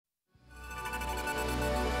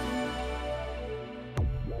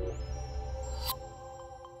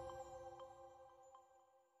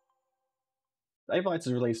Avolites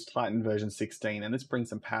has released Titan version 16, and this brings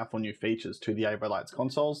some powerful new features to the Avolites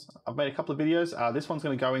consoles. I've made a couple of videos. This one's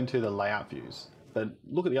going to go into the layout views, but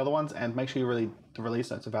look at the other ones and make sure you read the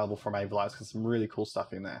release notes available from Avolites because some really cool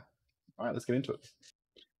stuff in there. All right, let's get into it.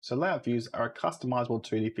 So layout views are a customizable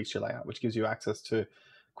 2D fixture layout, which gives you access to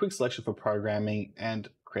quick selection for programming and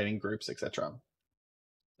creating groups, etc.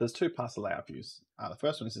 There's two parts of layout views. The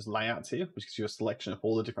first one is this layouts here, which gives you a selection of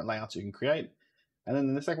all the different layouts you can create. And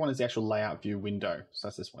then the second one is the actual layout view window. So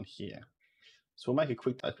that's this one here. So we'll make a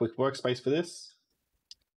quick workspace for this.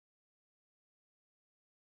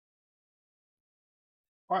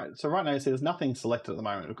 All right, so right now you see there's nothing selected at the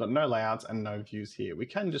moment. We've got no layouts and no views here. We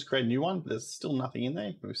can just create a new one. There's still nothing in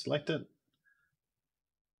there. We select it.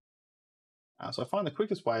 So I find the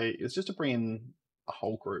quickest way is just to bring in a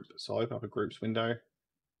whole group. So I'll open up a groups window.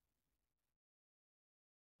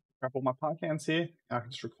 Grab all my parkans here, and I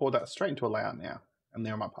can just record that straight into a layout now. And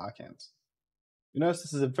there are my parkans. You notice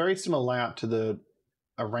this is a very similar layout to the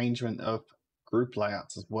arrangement of group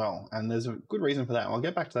layouts as well. And there's a good reason for that. And I'll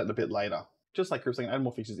get back to that a bit later. Just like groups, I can add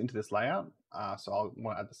more fixtures into this layout. So I'll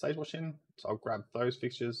want to add the stage wash in. So I'll grab those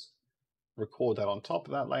fixtures, record that on top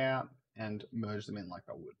of that layout, and merge them in like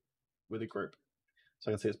I would with a group.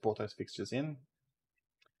 So I can see it's brought those fixtures in.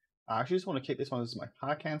 I actually just want to keep this one as my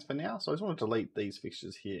parkans for now. So I just want to delete these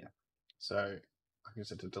fixtures here. So I can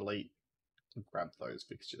just hit to delete and grab those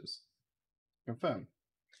fixtures. Confirm.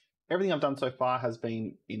 Everything I've done so far has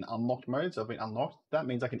been in unlocked mode, so I've been unlocked. That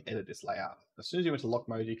means I can edit this layout. As soon as you enter lock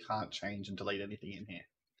mode, you can't change and delete anything in here.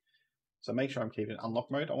 So make sure I'm keeping it in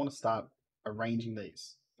unlocked mode. I want to start arranging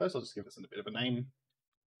these. First, I'll just give this a bit of a name.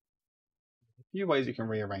 A few ways you can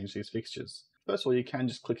rearrange these fixtures. First of all, you can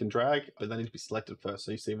just click and drag, but they need to be selected first.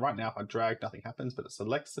 So you see right now, if I drag, nothing happens, but it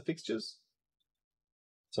selects the fixtures.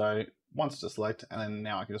 So once it's select, and then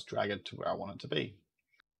now I can just drag it to where I want it to be.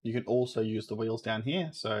 You can also use the wheels down here.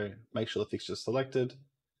 So make sure the fixture is selected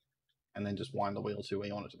and then just wind the wheel to where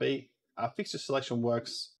you want it to be. Fixture selection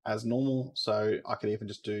works as normal. So I could even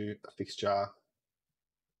just do a fixture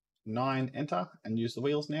 9, enter, and use the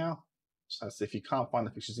wheels now. So if you can't find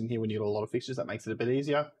the fixtures in here when you get a lot of fixtures, that makes it a bit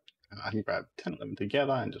easier. I can grab 10 of them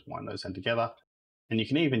together and just wind those in together. And you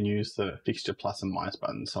can even use the fixture plus and minus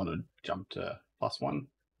buttons. So I'm going to jump to +1.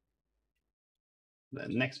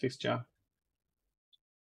 Then next fixture.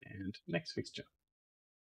 And next fixture.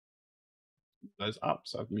 Those up,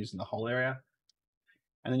 so I'm using the whole area.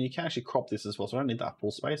 And then you can actually crop this as well, so I don't need that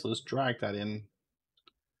full space. I'll just drag that in.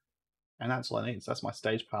 And that's all I need. So that's my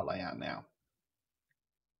stage part layout now.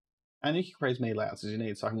 And you can create as many layouts as you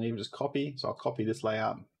need. So I can even just copy. So I'll copy this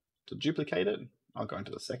layout to duplicate it. I'll go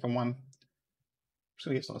into the second one. I'm just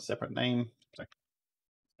going to give this one a separate name. So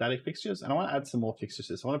static fixtures. And I want to add some more fixtures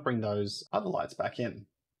to this. I want to bring those other lights back in.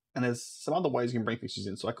 And there's some other ways you can bring fixtures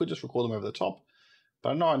in. So I could just record them over the top, but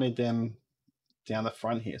I know I need them down the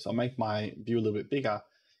front here. So I'll make my view a little bit bigger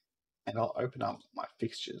and I'll open up my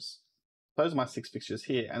fixtures. Those are my 6 fixtures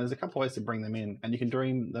here. And there's a couple of ways to bring them in, and you can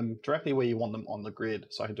bring them directly where you want them on the grid.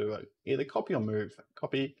 So I can do either copy or move.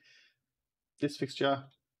 Copy this fixture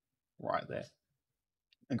right there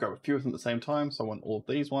and grab a few of them at the same time. So I want all of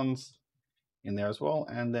these ones in there as well.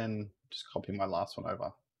 And then just copy my last one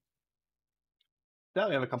over. Now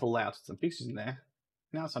we have a couple of layouts with some fixtures in there.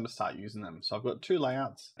 Now it's time to start using them. So I've got 2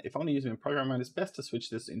 layouts. If I want to use them in program mode, it's best to switch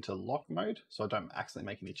this into lock mode so I don't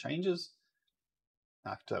accidentally make any changes.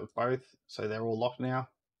 After both, so they're all locked now.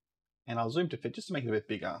 And I'll zoom to fit just to make it a bit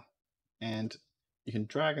bigger. And you can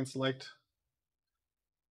drag and select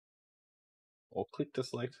or click to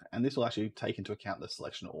select, and this will actually take into account the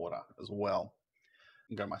selection order as well.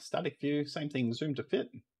 And go to my static view, same thing, zoom to fit.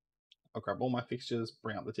 I'll grab all my fixtures,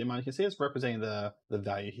 bring up the dimmer. You can see it's representing the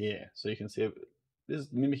value here. So you can see this is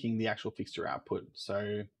mimicking the actual fixture output.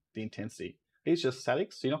 So the intensity. These are just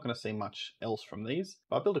statics, so you're not going to see much else from these.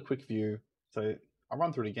 But I'll build a quick view. So I'll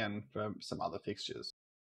run through it again for some other fixtures.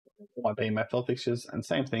 All my BMFL fixtures, and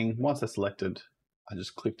same thing, once they're selected, I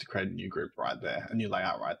just click to create a new group right there, a new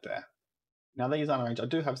layout right there. Now these aren't arranged. I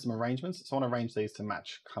do have some arrangements, so I want to arrange these to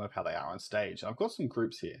match kind of how they are on stage. I've got some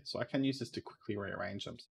groups here, so I can use this to quickly rearrange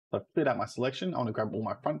them. So I've cleared out my selection. I want to grab all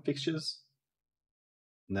my front fixtures.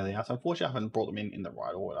 And there they are. So unfortunately, I haven't brought them in the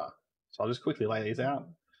right order. So I'll just quickly lay these out.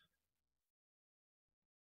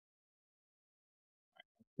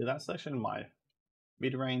 To that section, my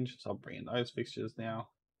mid-range. So I'll bring in those fixtures now.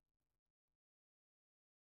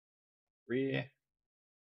 Rear.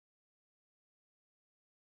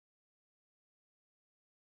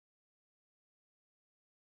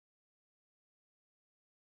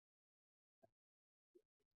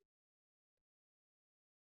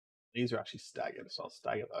 These are actually staggered, so I'll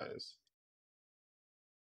stagger those.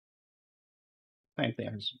 Same thing,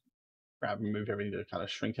 I just grab and move everything to kind of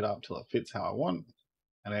shrink it up till it fits how I want,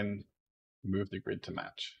 and then move the grid to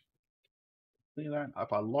match. See that?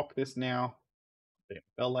 If I lock this now, the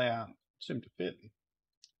bell layout, zoom to fit,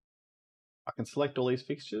 I can select all these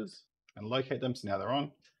fixtures and locate them, so now they're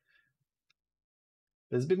on.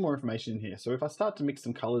 There's a bit more information in here. So if I start to mix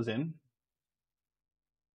some colors in,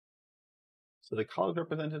 so the colors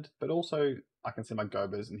represented, but also I can see my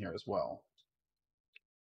gobos in here as well.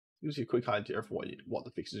 It gives you a quick idea of what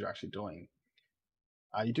the fixtures are actually doing.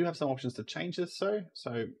 You do have some options to change this,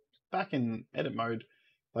 so back in edit mode,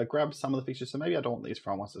 if I grab some of the fixtures, so maybe I don't want these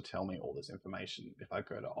from wants to tell me all this information. If I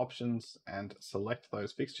go to options and select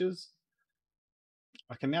those fixtures,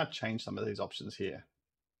 I can now change some of these options here.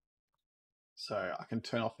 So I can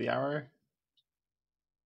turn off the arrow,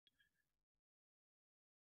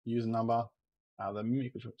 user number, the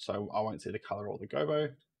mimic, so I won't see the color or the gobo,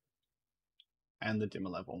 and the dimmer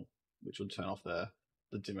level, which will turn off the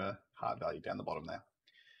dimmer hard value down the bottom there.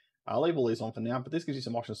 I'll leave all these on for now, but this gives you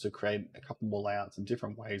some options to create a couple more layouts and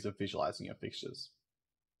different ways of visualizing your fixtures.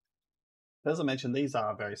 As I mentioned, these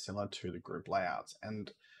are very similar to the group layouts,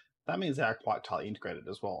 and that means they are quite tightly integrated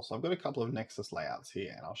as well. So I've got a couple of Nexus layouts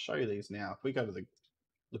here, and I'll show you these now. If we go to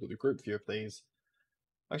look at the group view of these,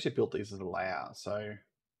 I actually built these as a layout. So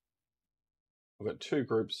I've got two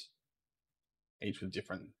groups, each with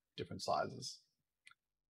different sizes.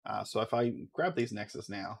 So if I grab these Nexus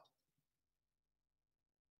now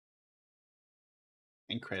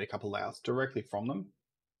and create a couple of layouts directly from them,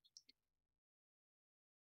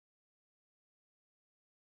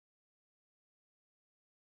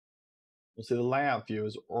 we'll see the layout view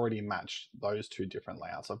has already matched those two different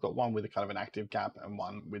layouts. I've got one with a kind of an active gap and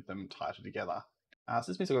one with them tighter together.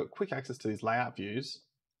 So this means I've got quick access to these layout views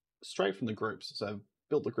straight from the groups. So I've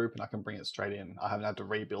built the group and I can bring it straight in. I haven't had to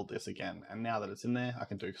rebuild this again. And now that it's in there, I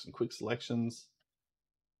can do some quick selections.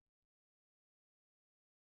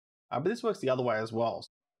 But this works the other way as well.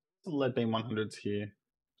 So the lead beam 100s here.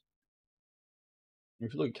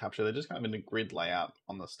 If you look at capture, they're just kind of in a grid layout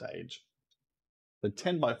on the stage. The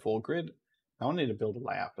 10x4 grid, I need to build a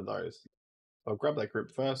layout for those. So I'll grab that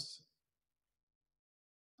group first.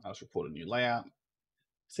 I'll just report a new layout.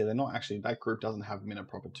 See, they're not actually, that group doesn't have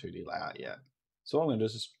Miniproper 2D layout yet. So what I'm going to do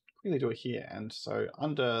is just quickly do it here. And so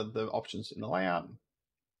under the options in the layout,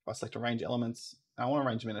 if I select arrange elements, I want to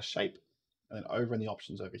arrange them in a shape, and then over in the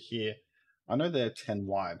options over here, I know they're 10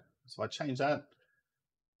 wide. So I change that,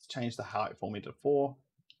 let's change the height for me to 4.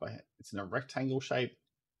 It's in a rectangle shape.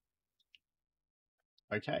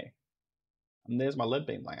 Okay. And there's my lead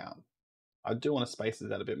beam layout. I do want to space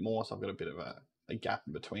these out a bit more, so I've got a bit of a gap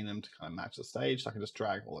in between them to kind of match the stage. So I can just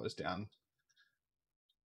drag all those down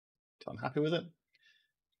until I'm happy with it.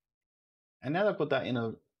 And now that I've got that in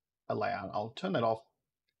a layout, I'll turn that off.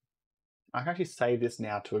 I can actually save this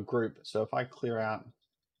now to a group. So if I clear out,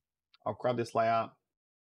 I'll grab this layout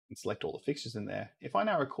and select all the fixtures in there. If I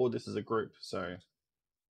now record this as a group, so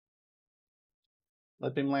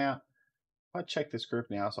lead beam layout, if I check this group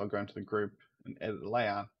now, so I'll go into the group and edit the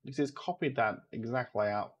layout, it says copied that exact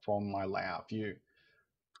layout from my layout view.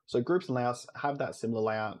 So groups and layouts have that similar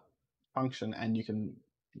layout function, and you can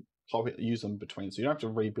use them between, so you don't have to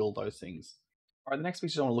rebuild those things. All right, the next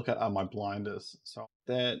picture I want to look at are my blinders. So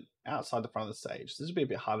they're outside the front of the stage. This would be a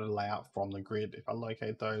bit harder to lay out from the grid. If I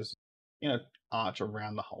locate those, arch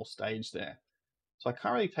around the whole stage there. So I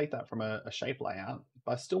can't really take that from a shape layout,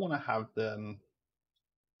 but I still want to have them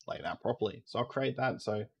laid out properly. So I'll create that.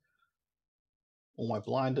 So all my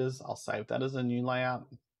blinders, I'll save that as a new layout.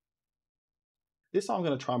 This time I'm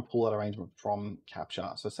going to try and pull that arrangement from capture.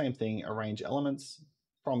 So same thing, arrange elements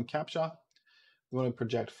from capture. We want to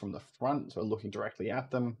project from the front, so looking directly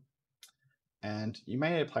at them. And you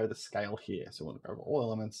may need to play with the scale here. So we want to go over all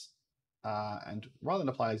elements. And rather than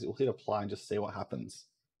apply these, we'll hit apply and just see what happens.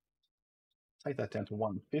 Take that down to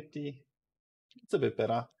 150. It's a bit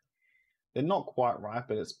better. They're not quite right,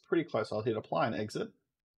 but it's pretty close. I'll hit apply and exit.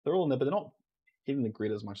 They're all in there, but they're not hitting the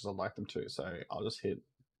grid as much as I'd like them to. So I'll just hit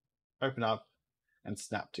open up and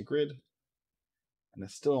snap to grid. And they're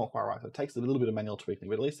still not quite right. So it takes a little bit of manual tweaking,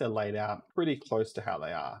 but at least they're laid out pretty close to how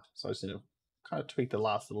they are. So I just need to kind of tweak the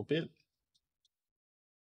last little bit.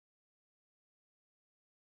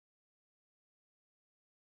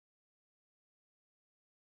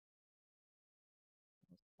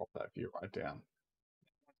 Pop that view right down.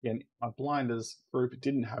 Again, my blinders group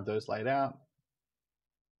didn't have those laid out.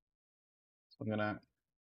 So I'm going to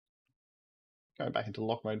go back into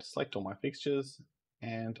lock mode, select all my fixtures,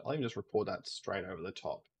 and I'll even just report that straight over the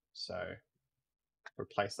top. So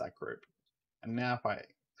replace that group. And now if I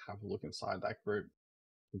have a look inside that group,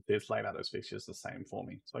 This laid out those fixtures the same for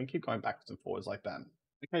me. So I can keep going backwards and forwards like that.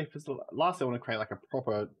 Okay, lastly, I want to create like a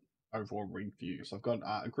proper overall rig view. So I've got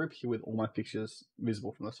a group here with all my fixtures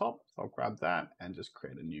visible from the top. So I'll grab that and just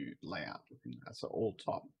create a new layout within that. So all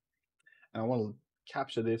top. And I want to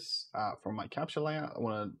capture this from my capture layout.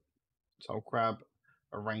 So I'll grab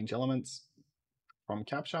arrange elements from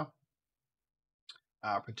capture.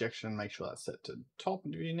 Projection, make sure that's set to top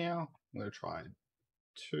view now. I'm going to try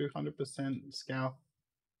 200% scale.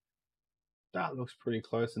 That looks pretty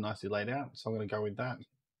close and nicely laid out, so I'm going to go with that.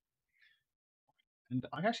 And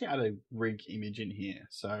I actually add a rig image in here.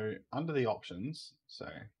 So under the options, so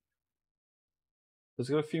there's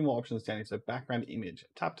got a few more options down here. So background image,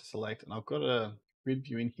 tap to select, and I've got a grid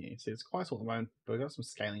view in here. See, it's quite small at the moment, but I've got some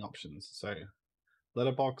scaling options. So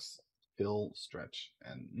letterbox, fill, stretch,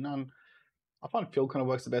 and none. I find fill kind of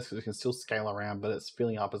works the best because it can still scale around, but it's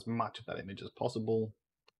filling up as much of that image as possible.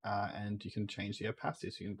 And you can change the opacity,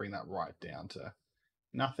 so you can bring that right down to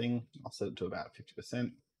nothing. I'll set it to about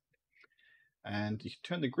 50%. And you can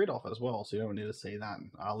turn the grid off as well, so you don't need to see that.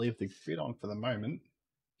 I'll leave the grid on for the moment.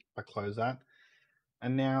 If I close that.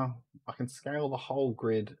 And now I can scale the whole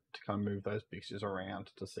grid to kind of move those fixtures around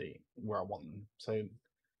to see where I want them. So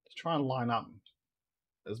to try and line up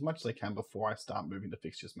as much as I can before I start moving the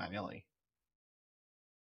fixtures manually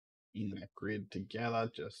in that grid together,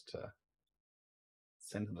 just to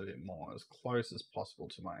send them a bit more as close as possible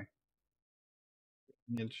to my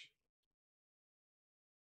image.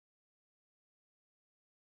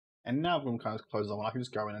 And now I'm kind of close on, I can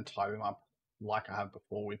just go in and tie them up like I have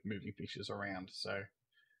before with moving fixtures around. So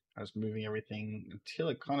I'm just moving everything until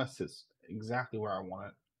it kind of sits exactly where I want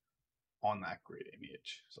it on that grid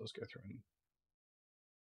image. So let's go through and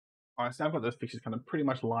alright, so now I've got those fixtures kind of pretty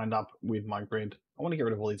much lined up with my grid. I want to get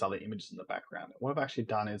rid of all these other images in the background. What I've actually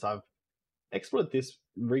done is I've exported this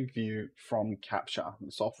rig view from Capture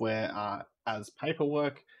software as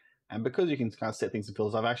paperwork. And because you can kind of set things in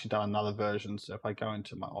filters, I've actually done another version. So if I go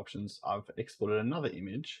into my options, I've exported another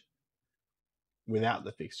image without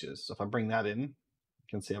the fixtures. So if I bring that in, you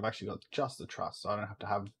can see I've actually got just the truss. So I don't have to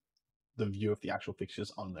have the view of the actual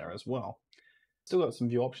fixtures on there as well. Still got some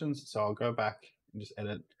view options. So I'll go back and just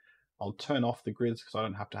edit. I'll turn off the grids because I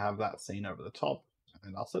don't have to have that seen over the top.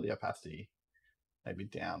 And I'll set the opacity maybe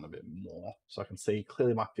down a bit more so I can see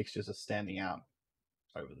clearly my fixtures are standing out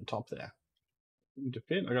over the top there. To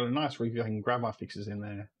fit, I got a nice rig view. I can grab my fixtures in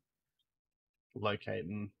there, locate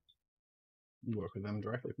and work with them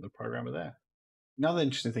directly from the programmer there. Another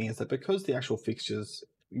interesting thing is that because the actual fixtures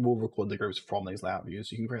will record the groups from these layout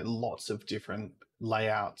views, you can create lots of different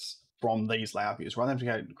layouts from these layout views. Rather than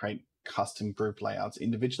having to create custom group layouts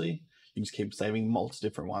individually, you can just keep saving multiple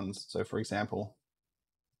different ones. So for example,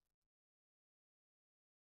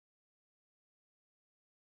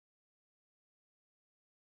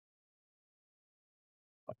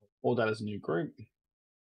 all that as a new group.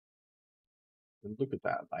 And look at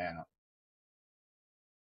that layout.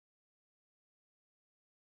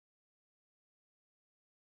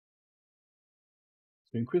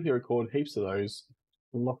 So you can quickly record heaps of those.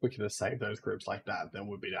 A lot quicker to save those groups like that than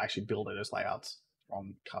would be to actually build those layouts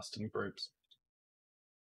from custom groups.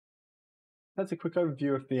 That's a quick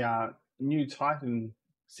overview of the new Titan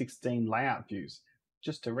 16 layout views.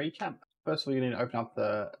 Just to recap, first of all, you need to open up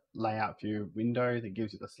the layout view window that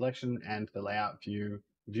gives you the selection and the layout view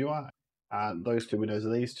viewer. Those two windows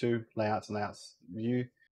are these two, layouts and layouts view.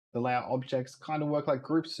 The layout objects kind of work like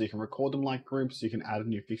groups, so you can record them like groups. You can add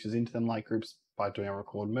new fixtures into them like groups by doing a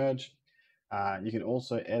record merge. You can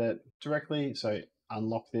also edit directly, so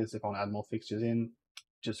unlock this if I want to add more fixtures in,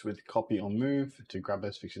 just with copy or move to grab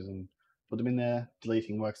those fixtures and put them in there.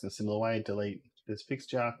 Deleting works in a similar way. Delete this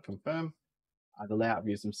fixture, confirm. The layout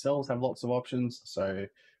views themselves have lots of options, so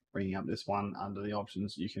bringing up this one under the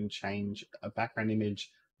options, you can change a background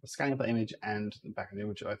image, the scaling of the image, and the background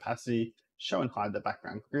image opacity, show and hide the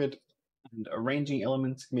background grid, and arranging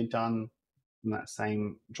elements can be done from that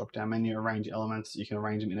same drop-down menu. Arrange elements, you can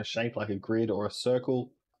arrange them in a shape like a grid or a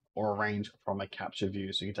circle, or arrange from a capture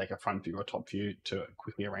view. So you can take a front view or top view to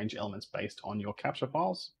quickly arrange elements based on your capture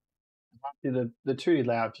files. The 2D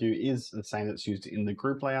layout view is the same that's used in the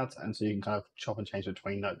group layouts, and so you can kind of chop and change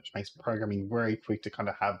between those, which makes programming very quick to kind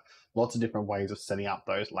of have lots of different ways of setting up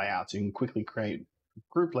those layouts. You can quickly create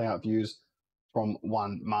group layout views from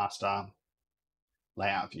one master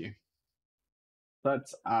layout view.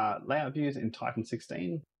 That's layout views in Titan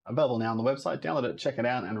 16, available now on the website. Download it, check it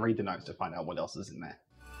out, and read the notes to find out what else is in there.